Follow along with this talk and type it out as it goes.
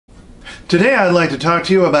Today I'd like to talk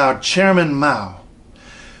to you about Chairman Mao.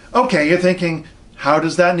 Okay, you're thinking, how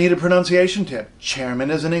does that need a pronunciation tip? Chairman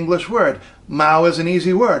is an English word. Mao is an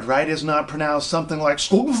easy word, right? It's not pronounced something like,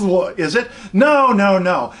 is it?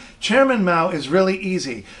 No. Chairman Mao is really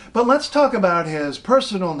easy. But let's talk about his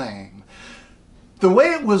personal name. The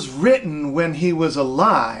way it was written when he was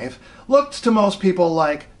alive looked to most people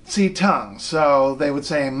like Tse-Tung, so they would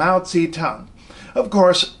say Mao Zedong. Of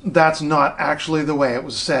course, that's not actually the way it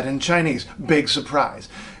was said in Chinese. Big surprise.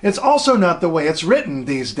 It's also not the way it's written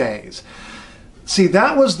these days. See,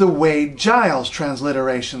 that was the Wade-Giles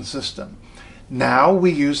transliteration system. Now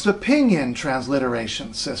we use the Pinyin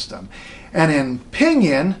transliteration system. And in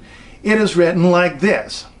Pinyin, it is written like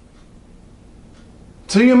this.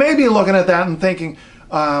 So you may be looking at that and thinking,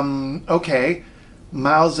 okay,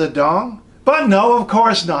 Mao Zedong? But no, of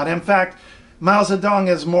course not. In fact, Mao Zedong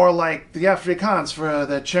is more like the Afrikaans for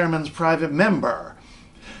the chairman's private member.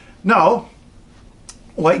 No,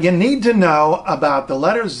 what you need to know about the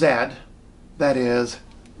letter Z, that is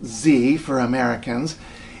Z for Americans,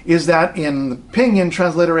 is that in the Pinyin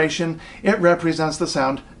transliteration, it represents the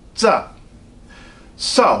sound Z.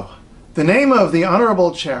 So, the name of the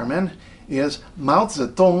honorable chairman is Mao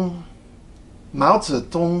Zedong. Mao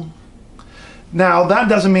Zedong. Now, that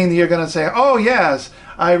doesn't mean that you're going to say, oh yes,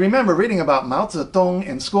 I remember reading about Mao Zedong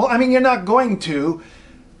in school. I mean, you're not going to,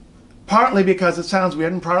 partly because it sounds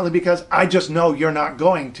weird and partly because I just know you're not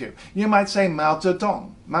going to. You might say Mao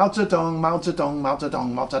Zedong, Mao Zedong, Mao Zedong, Mao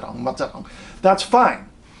Zedong, Mao Zedong, Mao Zedong. That's fine.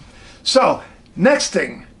 So, next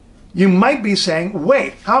thing, you might be saying,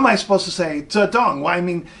 wait, how am I supposed to say Zedong? Well, I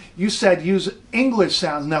mean, you said use English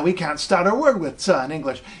sounds. No, we can't start a word with "tse" in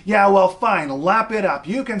English. Yeah, well, fine, lap it up.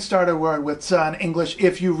 You can start a word with "tse" in English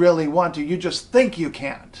if you really want to. You just think you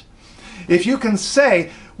can't. If you can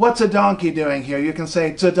say, what's a donkey doing here? You can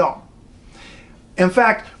say Zedong. In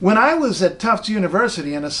fact, when I was at Tufts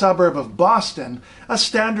University in a suburb of Boston, a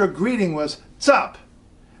standard greeting was "tsup."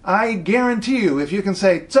 I guarantee you, if you can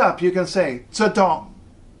say "tsup," you can say Zedong.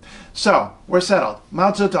 So, we're settled.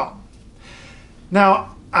 Mao Zedong.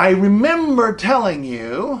 Now, I remember telling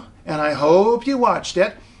you, and I hope you watched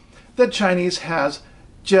it, that Chinese has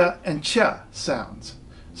j and ch sounds.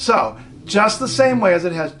 So, just the same way as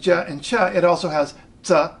it has j and ch, it also has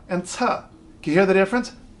t and ts. Can you hear the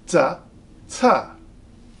difference? T, t.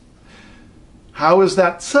 How is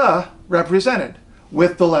that ts represented?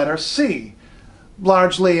 With the letter C,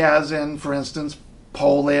 largely as in, for instance,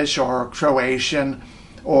 Polish or Croatian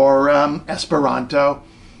or Esperanto.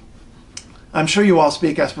 I'm sure you all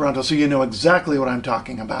speak Esperanto, so you know exactly what I'm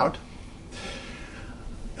talking about.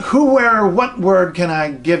 Who, where, what word can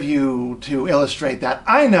I give you to illustrate that?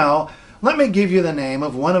 I know. Let me give you the name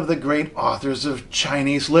of one of the great authors of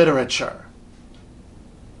Chinese literature.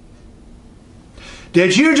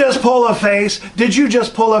 Did you just pull a face? Did you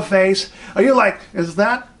just pull a face? Are you like, is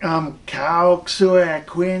that Cao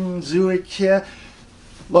Xueqin?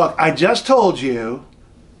 Look, I just told you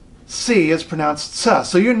C is pronounced tse,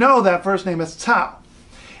 so you know that first name is Cao.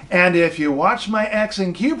 And if you watch my X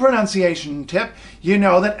and Q pronunciation tip, you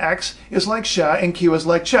know that X is like sh and Q is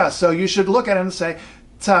like ch. So you should look at it and say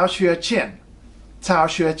Cao Xueqin, Cao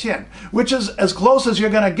Xueqin, which is as close as you're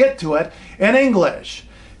going to get to it in English,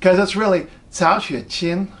 because it's really Cao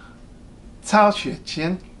Xueqin, Cao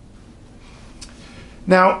Xueqin.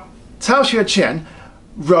 Now, Cao Xueqin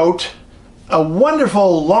wrote a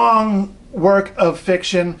wonderful long work of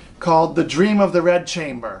fiction called The Dream of the Red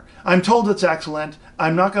Chamber. I'm told it's excellent.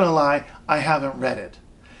 I'm not going to lie, I haven't read it.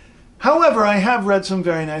 However, I have read some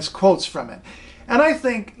very nice quotes from it. And I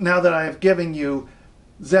think now that I have given you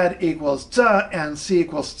Z equals tse and C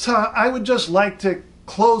equals tse, I would just like to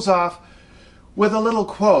close off with a little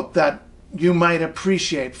quote that you might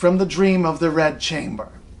appreciate from The Dream of the Red Chamber.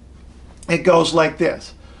 It goes like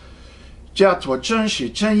this. 家做真是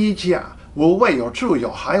真一家，无为有处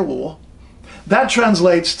有害无. That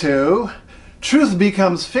translates to, truth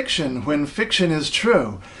becomes fiction when fiction is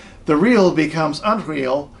true. The real becomes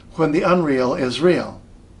unreal when the unreal is real.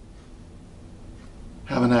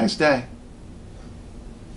 Have a nice day.